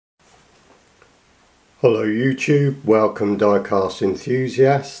Hello YouTube, welcome diecast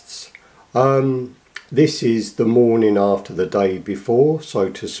enthusiasts. This is the morning after the day before, so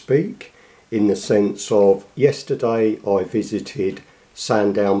to speak, in the sense of yesterday I visited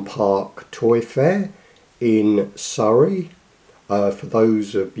Sandown Park Toy Fair in Surrey. For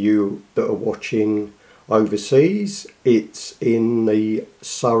those of you that are watching overseas, it's in the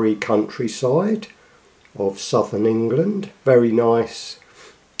Surrey countryside of southern England. Very nice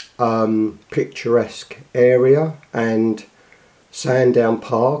picturesque area, and Sandown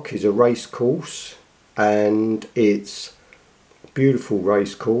Park is a race course, and it's a beautiful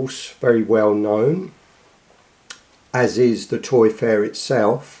race course, very well known, as is the toy fair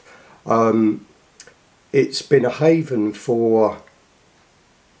itself. It's been a haven for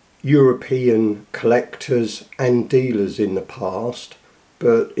European collectors and dealers in the past,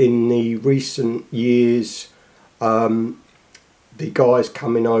 but in the recent years the guys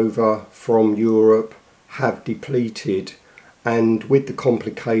coming over from Europe have depleted, and with the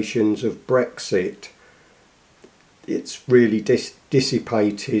complications of Brexit it's really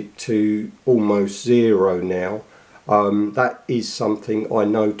dissipated to almost zero now. That is something I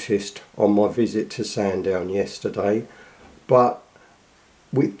noticed on my visit to Sandown yesterday, but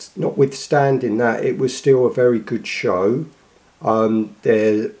notwithstanding that, it was still a very good show.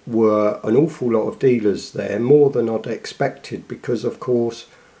 There were an awful lot of dealers there, more than I'd expected, because of course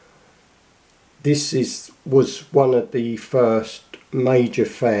this was one of the first major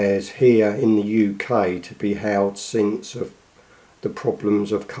fairs here in the UK to be held since of the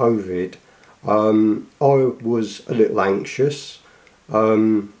problems of COVID. I was a little anxious,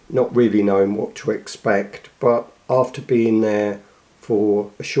 not really knowing what to expect, but after being there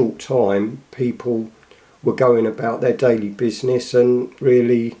for a short time, people were going about their daily business, and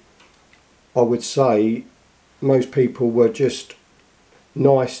really I would say most people were just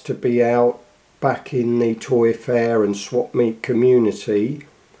nice to be out back in the toy fair and swap meet community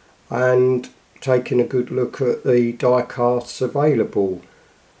and taking a good look at the die casts available.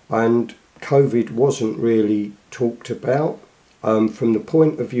 And COVID wasn't really talked about. From the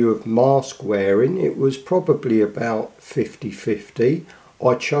point of view of mask wearing, it was probably about 50-50.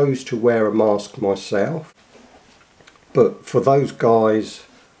 I chose to wear a mask myself, but for those guys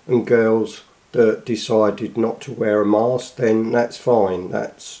and girls that decided not to wear a mask, then that's fine.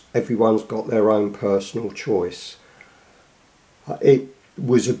 Everyone's got their own personal choice. It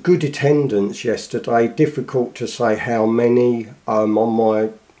was a good attendance yesterday. Difficult to say how many. On my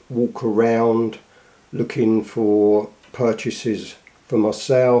walk around looking for purchases for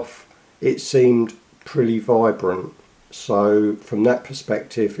myself, it seemed pretty vibrant. So from that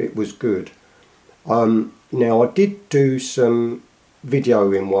perspective it was good. Now I did do some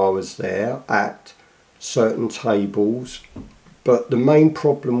videoing while I was there at certain tables, but the main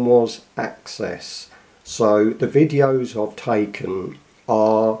problem was access. So the videos I've taken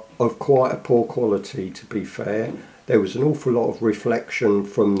are of quite a poor quality, to be fair. There was an awful lot of reflection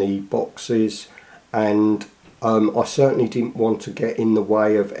from the boxes, and I certainly didn't want to get in the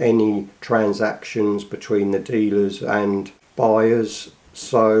way of any transactions between the dealers and buyers.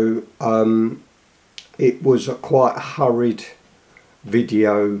 So it was a quite hurried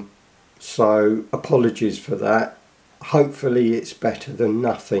video, so apologies for that. Hopefully it's better than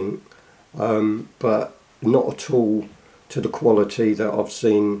nothing, but not at all to the quality that I've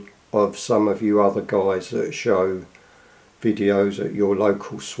seen of some of you other guys that show videos at your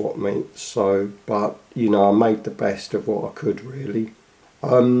local swap meets. So, but you know, I made the best of what I could, really.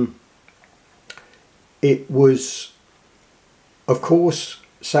 It was, of course,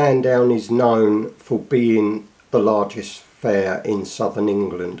 Sandown is known for being the largest fair in southern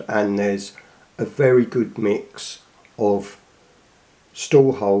England, and there's a very good mix of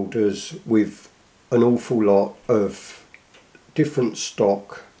stallholders with an awful lot of different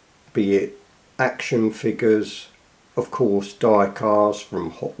stock, be it action figures, of course die cars from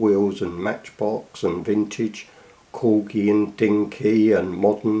Hot Wheels and Matchbox and vintage, Corgi and Dinky, and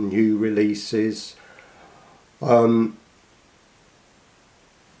modern new releases,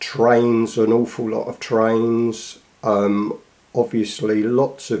 trains, an awful lot of trains, obviously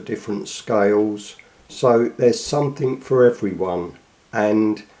lots of different scales. So there's something for everyone.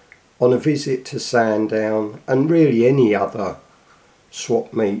 And on a visit to Sandown, and really any other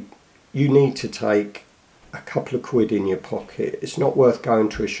swap meet, you need to take a couple of quid in your pocket. It's not worth going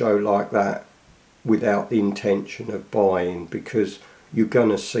to a show like that without the intention of buying, because you're going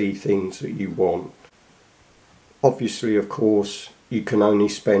to see things that you want. Obviously, of course, you can only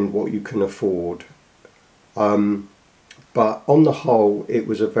spend what you can afford, but on the whole it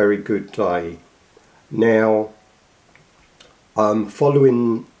was a very good day. Now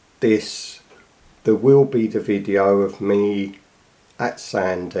following this there will be the video of me at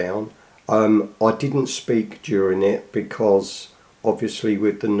Sandown. I didn't speak during it because obviously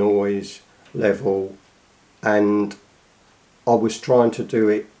with the noise level, and I was trying to do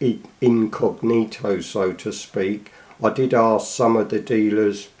it incognito, so to speak. I did ask some of the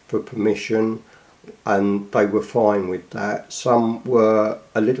dealers for permission and they were fine with that. Some were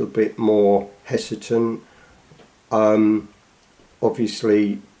a little bit more hesitant.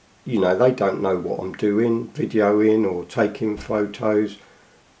 Obviously, you know, they don't know what I'm doing, videoing or taking photos.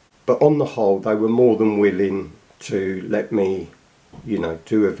 But on the whole, they were more than willing to let me, you know,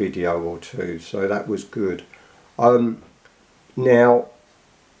 do a video or two. So that was good. Now,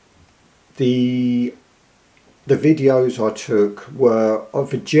 the videos I took were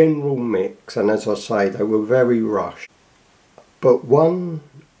of a general mix, and as I say, they were very rushed. But one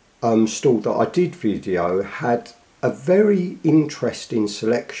stall that I did video had a very interesting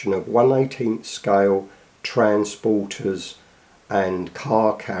selection of 1/18 scale transporters and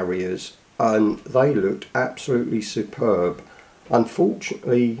car carriers, and they looked absolutely superb.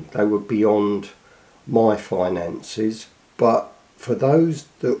 Unfortunately, they were beyond my finances, but for those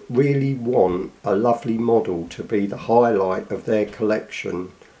that really want a lovely model to be the highlight of their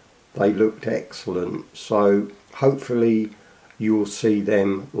collection, they looked excellent. So hopefully you'll see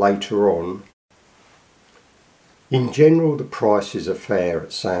them later on. In general, the prices are fair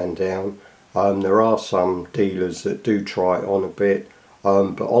at Sandown. There are some dealers that do try it on a bit,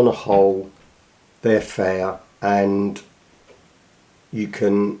 but on a whole they're fair, and you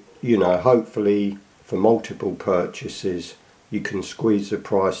can, you know, hopefully for multiple purchases you can squeeze the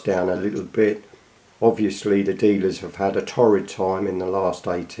price down a little bit. Obviously the dealers have had a torrid time in the last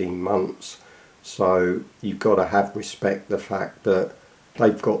 18 months, so you've got to have respect the fact that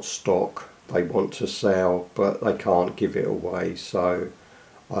they've got stock they want to sell, but they can't give it away, so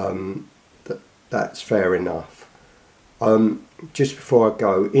that's fair enough. Just before I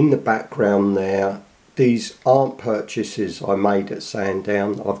go, in the background there, these aren't purchases I made at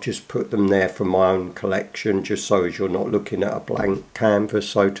Sandown. I've just put them there from my own collection, just so as you're not looking at a blank canvas,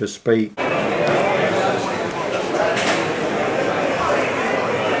 so to speak.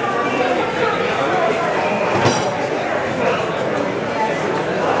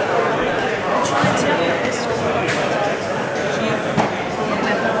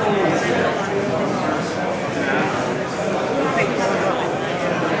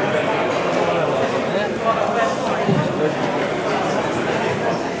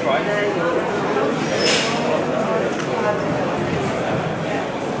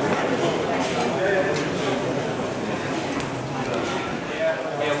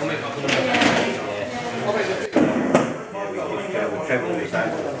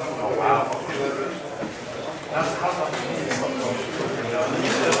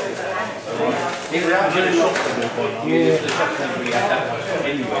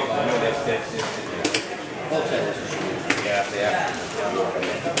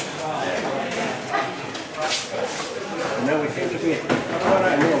 No, we seem to be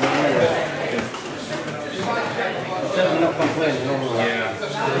alright. Certainly not complaining. Yeah.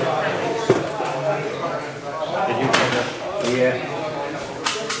 Did you say that?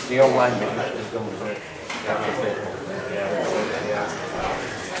 The old wine business is going to work.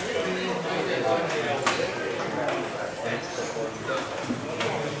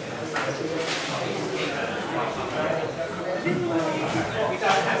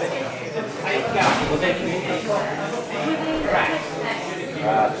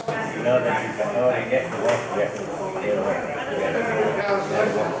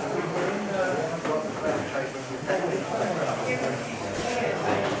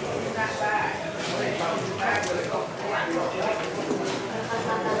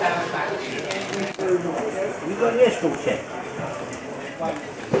 You got your school check?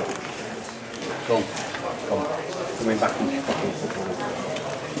 Come. Coming back in. I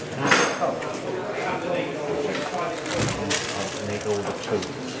need all the tools.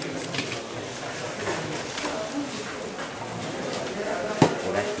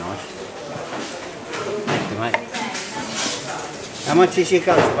 Oh, that's nice. Thank you, mate. How much is your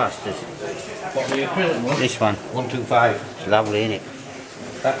Ghostbusters? What, the acrylic one? This one. 125. It's lovely, isn't it?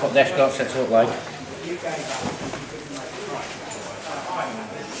 That's what their got sets up like.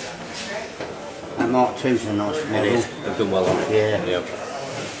 That Mark II's a nice model. It is. They've done well on it. Yeah. Yep.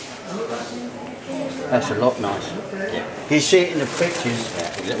 That's a lot nice. Yeah. You see it in the pictures.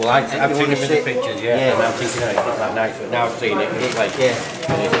 Yeah. Well, I've seen it in the pictures, yeah. And I'm thinking, oh, it's not that nice, but now I've seen it, it's like, Yeah.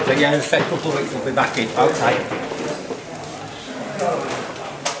 But yeah, in a couple of weeks we'll be back in. Okay.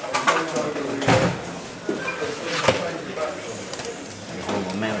 All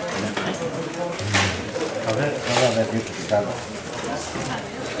American. Is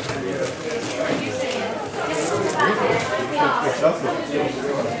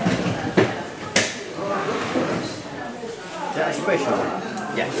that a special?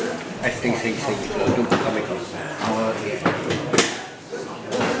 Yeah. SDCC, so don't chemical.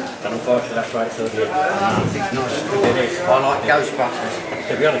 And unfortunately that's right, so yeah. It's nice. It is. I like Ghostbusters.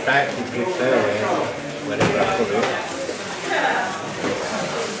 To be honest, I actually prefer whenever I put it.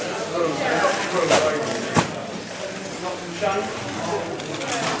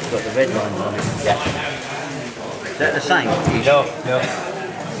 It's got the red lines on it. Yeah. Is that the same? No, no.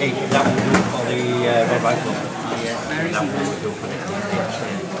 That will do for the red rifle. That one will do for it.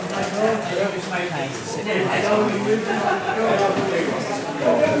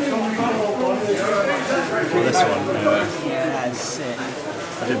 Well, this one,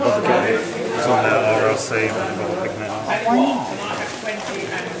 I didn't bother getting it. It's on there RLC, I didn't bother picking it up. Thank you.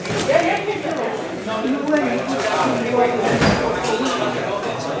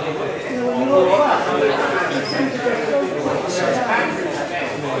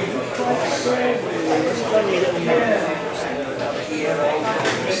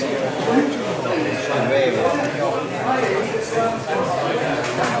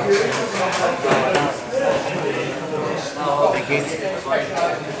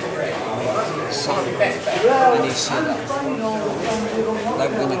 And he said they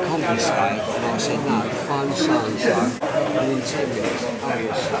were going to confiscate, and I said no, phone so and so, and in 10 minutes, oh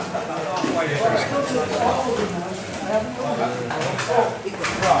yes.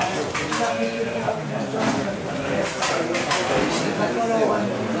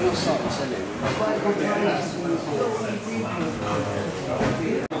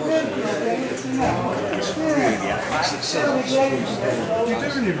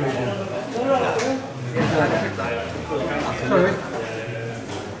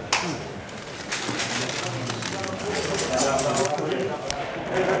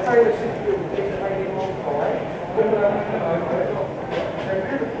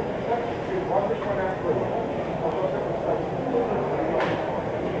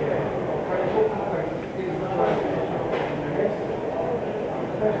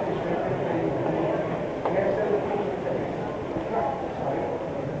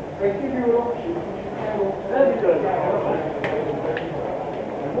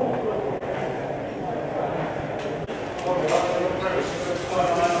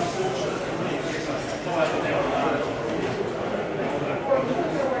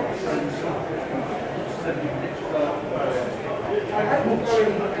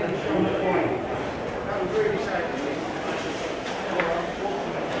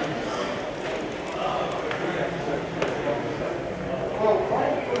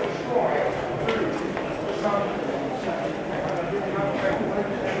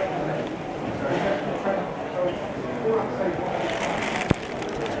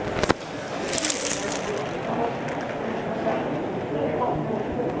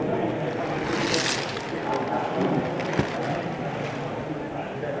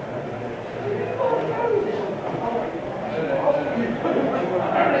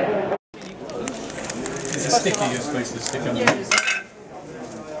 It's a sticky you're supposed to stick on. Can't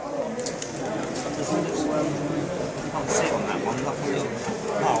see on that one, like a little.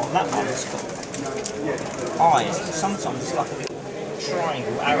 Oh, on that one it's got eyes. Sometimes it's like a little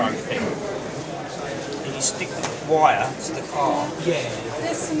triangle arrow thing. And you stick the wire to the car. Yeah.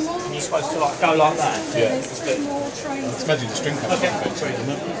 There's some more. And you're supposed to like go like that. Yeah. There's two more trains. It's magic the string comes Okay. off, isn't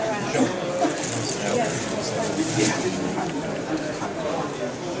it? Sure.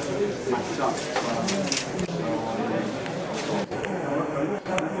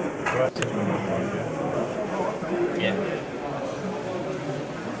 Yeah.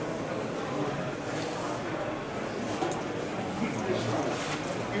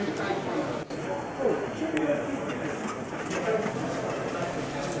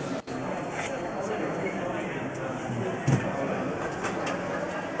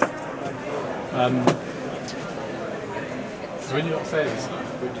 So when you're upstairs and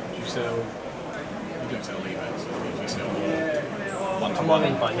stuff, do you sell? You don't sell eBay, so you sell one to I'm one. on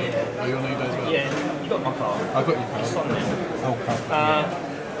eBay, yeah. Are you on eBay as well? Yeah, you got my car. I've got your It's card. on there. Oh, card.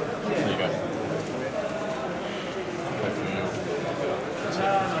 There you go. Hopefully you'll take it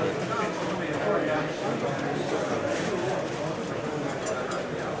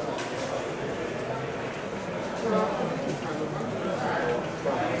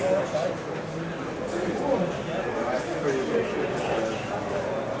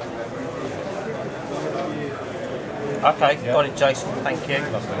Okay, got it, Jason. Thank you.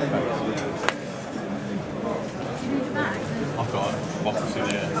 I've got a box in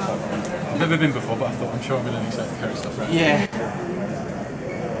there. I've never been before, but I thought I'm sure I'm going to need to carry stuff around. Yeah.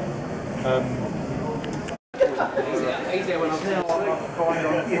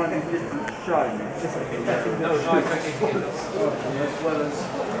 As well as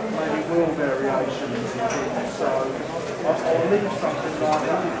maybe wheel variations in things. So I'll leave something like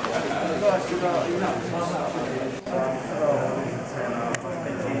that. First about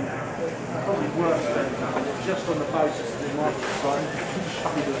probably worse than just on the basis of the microphone,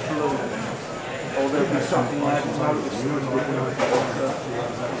 should be the blue. Or there'll be something I haven't noticed.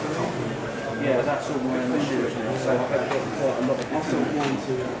 Yeah, that's all my initials now. So I've got quite a lot of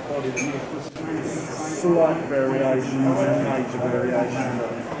slight variations and major variations.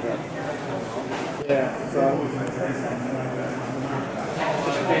 Yeah, so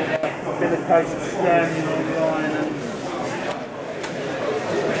it's been a case of scanning online and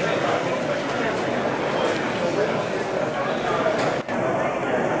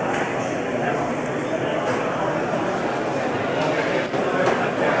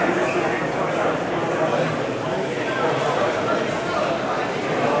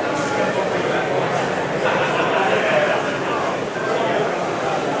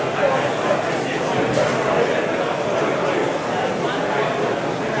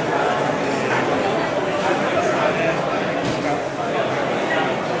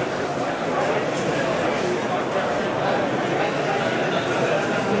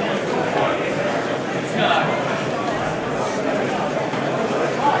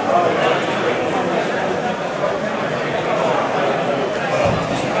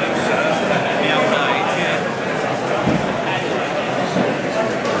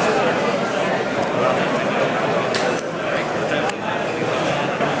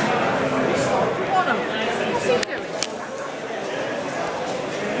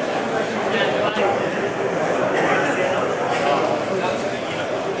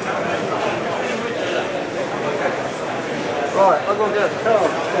right, I'll go get a car.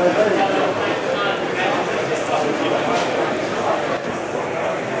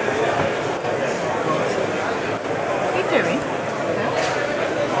 What are you doing?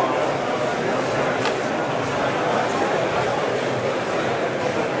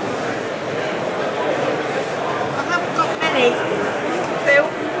 I haven't got many. Phil?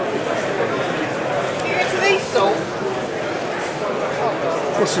 You into these salt?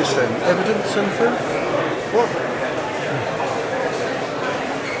 What's this then? Evidence and food? What?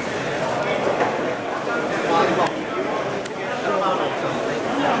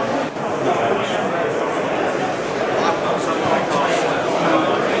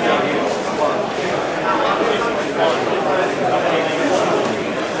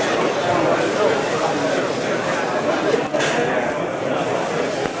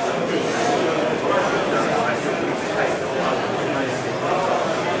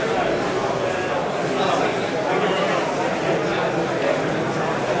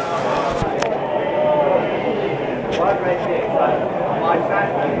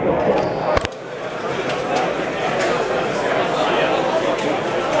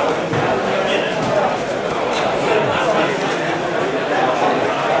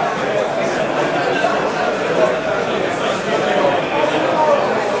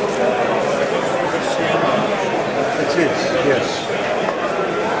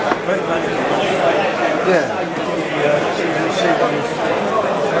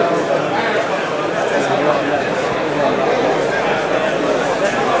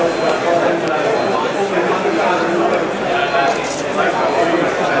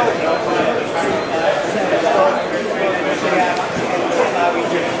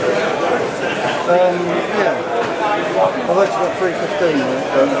 I went to about 3:15.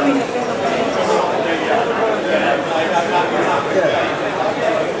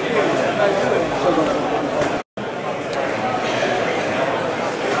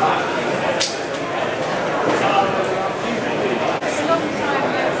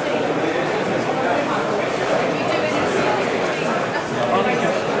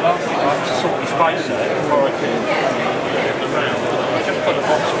 Space there before I can get around. I just put a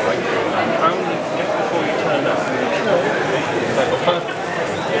box away, only just before you turn up.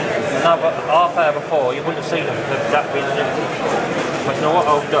 No, but half hour before you wouldn't have seen them because that been empty. But you know what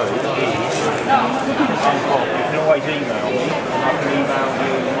I'll do is, you can always email me and I can email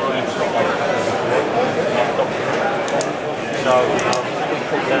you my stock. So I'll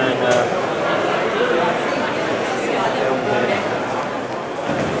put down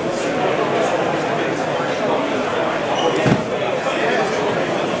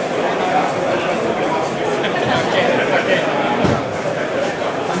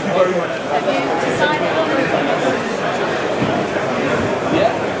Have you decided on the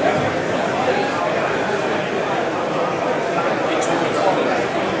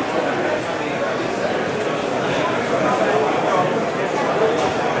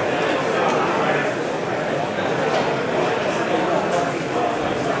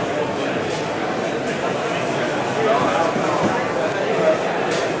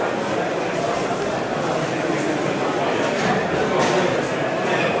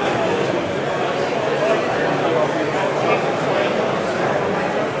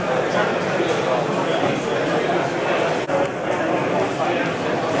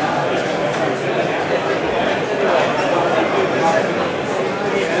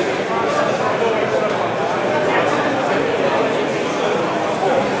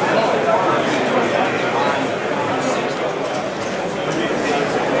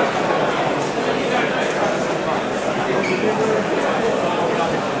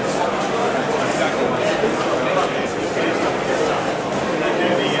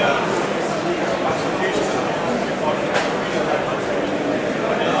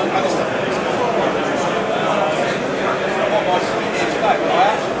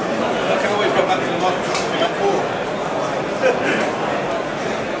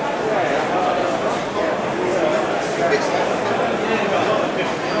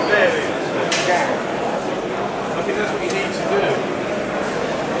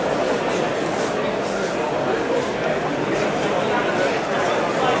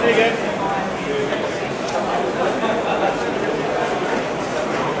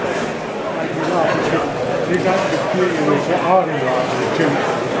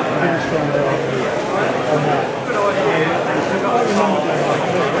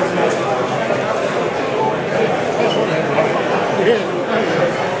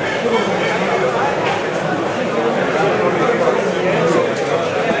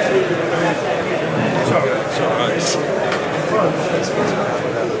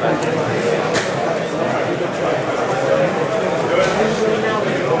I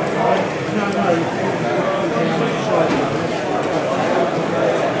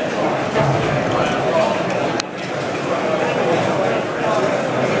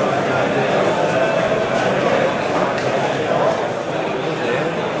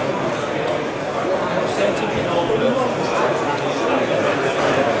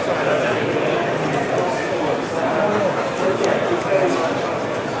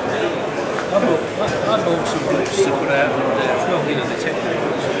bought some books to put out and from the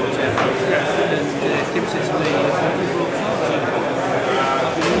technical sort out. And Kim said to me, we brought five.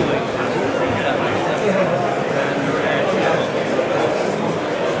 I've been all week.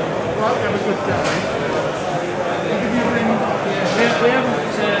 Right, have a good day. We haven't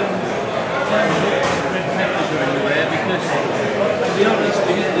read papers or anywhere because, to be honest,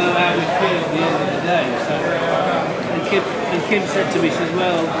 we didn't know how we feel at the end of the day. So, and Kim said to me, she says,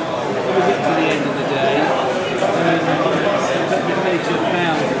 well, when we get to the end of the day, we pay £2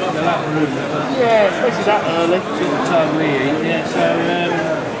 for the lap room. Yeah, especially that early. Sort of time we eat, yeah, so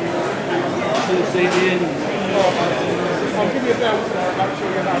we'll see the end. I'll give you a bell tomorrow, make sure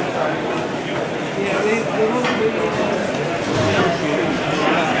you're home. Yeah, we will be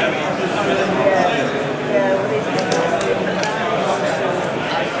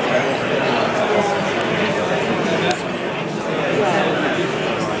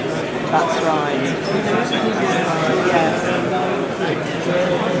That's right.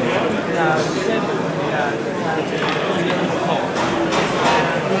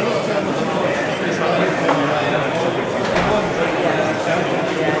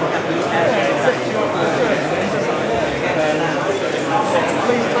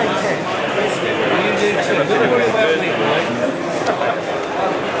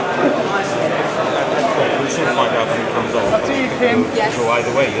 We should find out when it comes off. I'll see you, Kim. Yes. So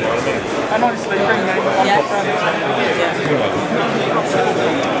either way, you know what I mean? And honestly, bring me. Yeah.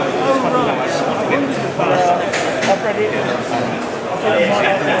 I've read it.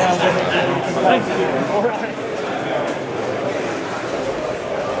 Thank you. All right.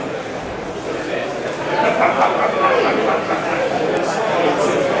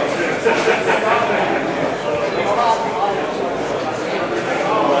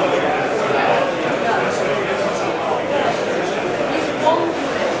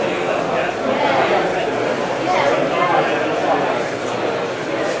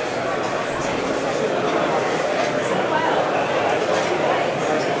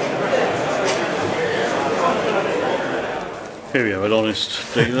 Here we have an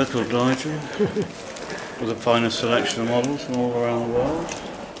honest dealer called Nigel with the finest selection of models from all around the world.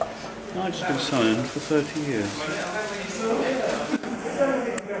 Nigel's been selling them for 30 years.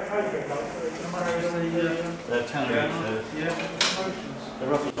 They're tannery, the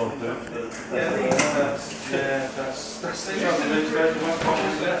ruffles on blue. Yeah, that's the trouble. There's one problem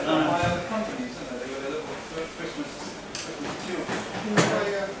with my other companies, isn't there? They were a little Christmas deal.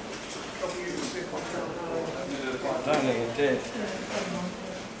 I don't think it did.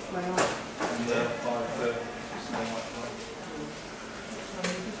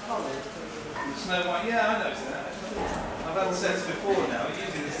 Snow White, yeah, I noticed that. I've had the sets before now.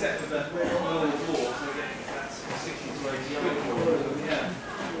 Usually the set for the World War, so we're getting that 60 to 80 quid. Yeah.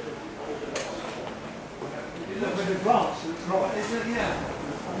 Look with the grass, it's right, isn't it? Yeah.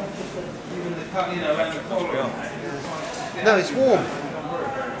 Even the cut, you know, around the collar. No, it's warm.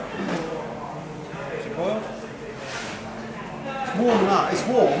 Is it boiled? It's warm now. It's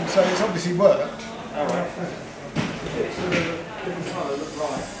warm, so it's obviously worked. Oh, right.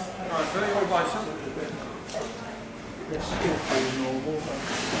 Right, so you want to buy some? It's still normal.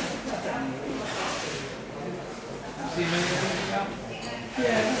 See anything out?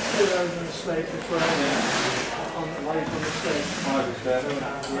 Yeah, still those on the sled as well. On the way on the sled. Irish there,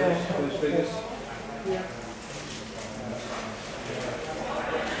 those figures. Yeah.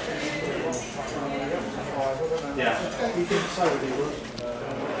 Yeah. You think so, he was?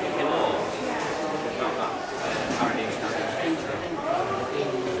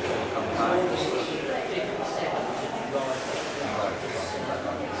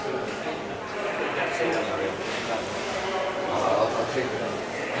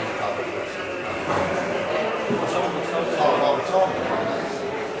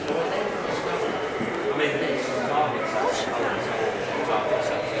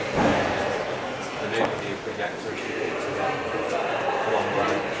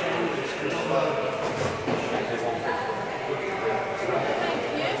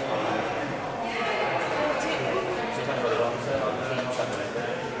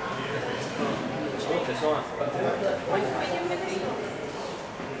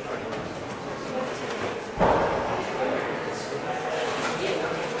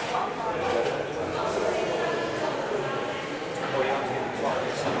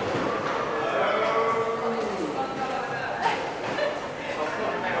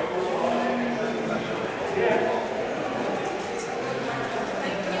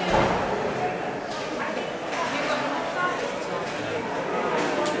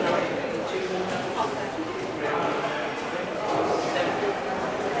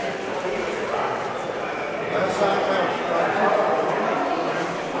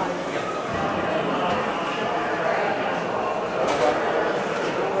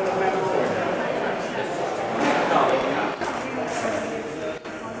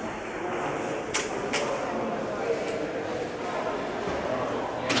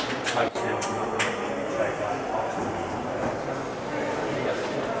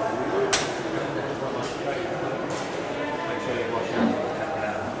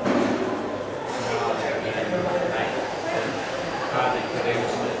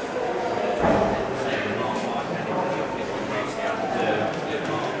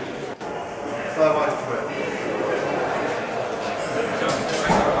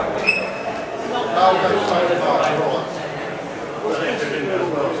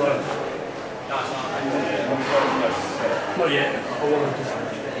 Not yet. I want to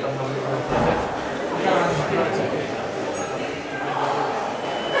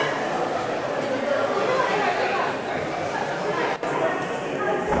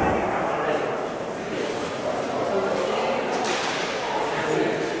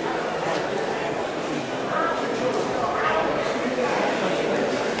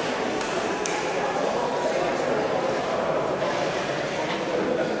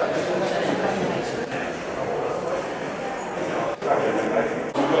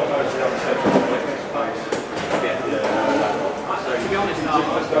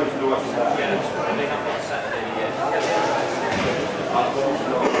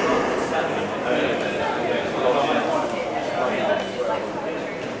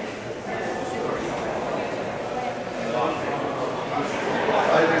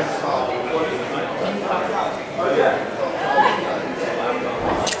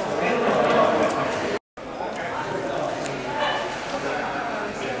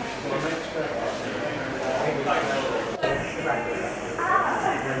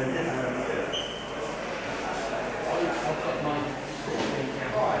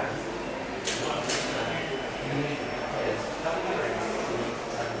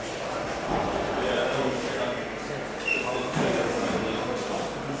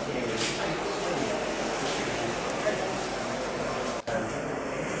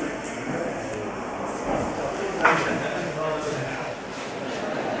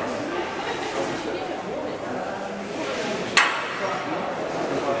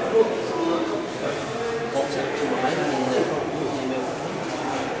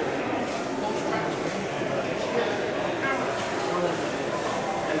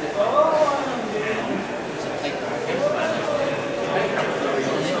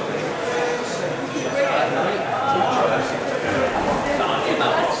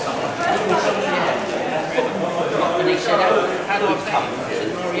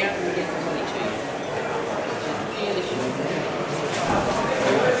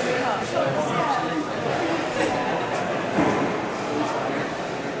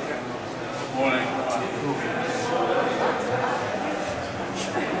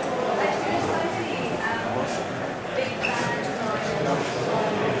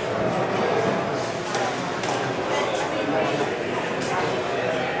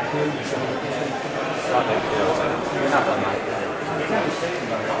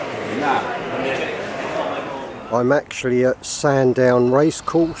I'm actually at Sandown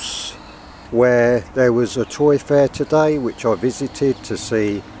Racecourse, where there was a toy fair today which I visited to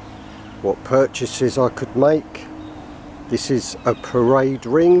see what purchases I could make. This is a parade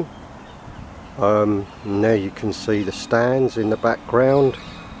ring. Now you can see the stands in the background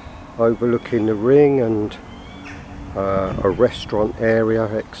overlooking the ring, and a restaurant area,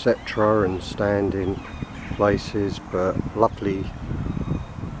 etc., and standing places, but lovely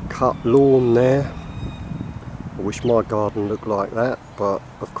cut lawn there. I wish my garden looked like that, but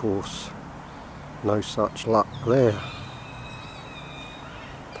of course no such luck there.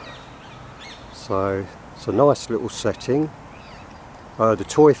 So it's a nice little setting. The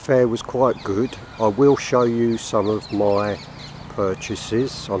toy fair was quite good. I will show you some of my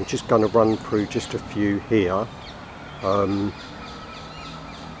purchases. I'm just going to run through just a few here.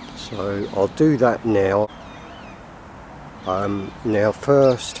 So I'll do that now. Now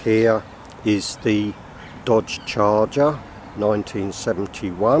first here is the Dodge Charger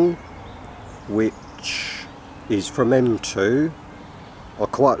 1971, which is from M2. I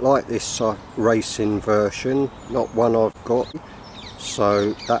quite like this racing version, not one I've got,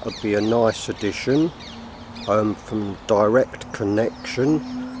 so that would be a nice addition. From Direct Connection.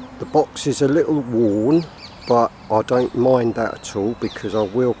 The box is a little worn, but I don't mind that at all because I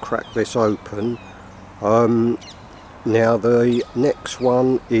will crack this open. Now the next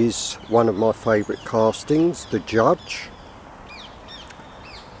one is one of my favourite castings, the Judge.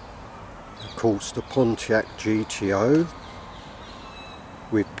 Of course, the Pontiac GTO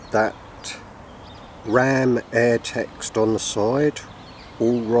with that Ram air text on the side.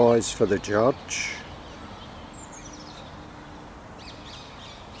 All rise for the Judge.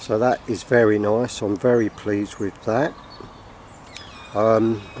 So that is very nice. I'm very pleased with that.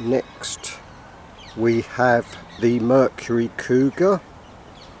 Next we have the Mercury Cougar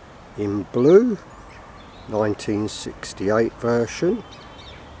in blue, 1968 version,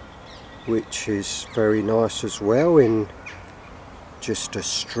 which is very nice as well, in just a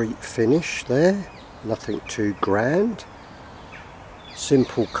street finish there, nothing too grand.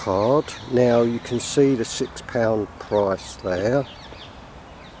 Simple card. Now you can see the £6 price there.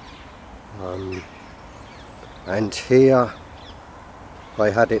 And here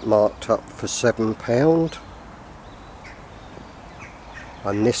they had it marked up for £7,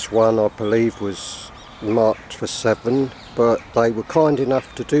 and this one I believe was marked for £7, but they were kind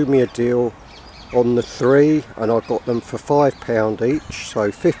enough to do me a deal on the 3, and I got them for £5 each,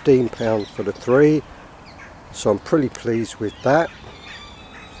 so £15 for the 3, so I'm pretty pleased with that.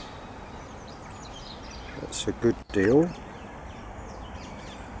 That's a good deal.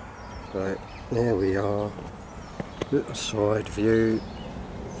 So there we are, little side view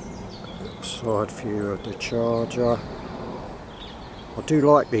of the Charger. I do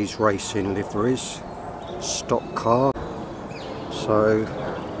like these racing liveries, stock car. So,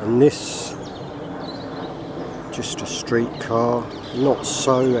 and this, just a street car. Not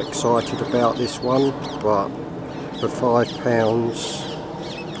so excited about this one, but for £5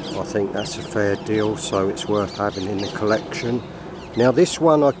 I think that's a fair deal, so it's worth having in the collection. Now this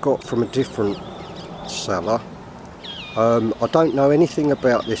one I got from a different seller. I don't know anything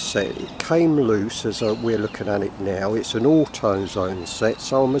about this set. It came loose as we're looking at it now. It's an AutoZone set,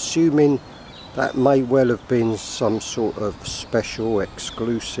 so I'm assuming that may well have been some sort of special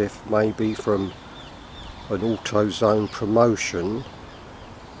exclusive, maybe from an AutoZone promotion.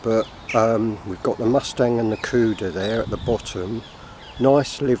 But we've got the Mustang and the Cuda there at the bottom.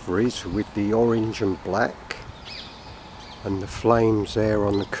 Nice liveries with the orange and black, and the flames there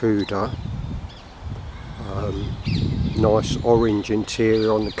on the Cuda. Nice orange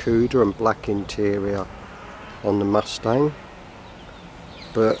interior on the Cuda and black interior on the Mustang.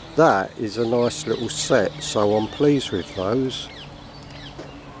 But that is a nice little set, so I'm pleased with those.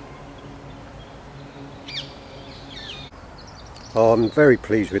 I'm very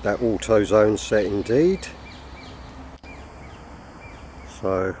pleased with that AutoZone set indeed.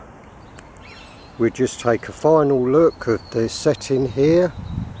 So we'll just take a final look at the setting here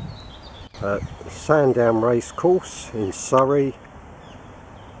at Sandown Racecourse in Surrey,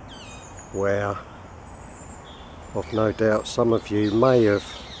 where I've no doubt some of you may have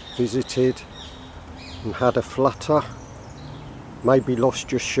visited and had a flutter, maybe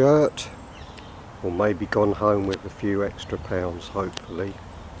lost your shirt, or maybe gone home with a few extra pounds, hopefully.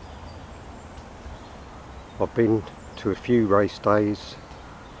 I've been to a few race days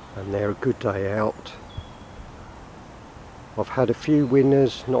and they're a good day out. I've had a few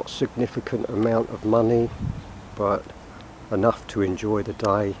winners, not significant amount of money, but enough to enjoy the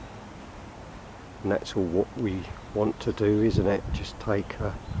day. And that's all what we want to do, isn't it? Just take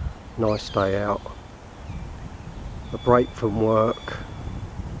a nice day out, a break from work,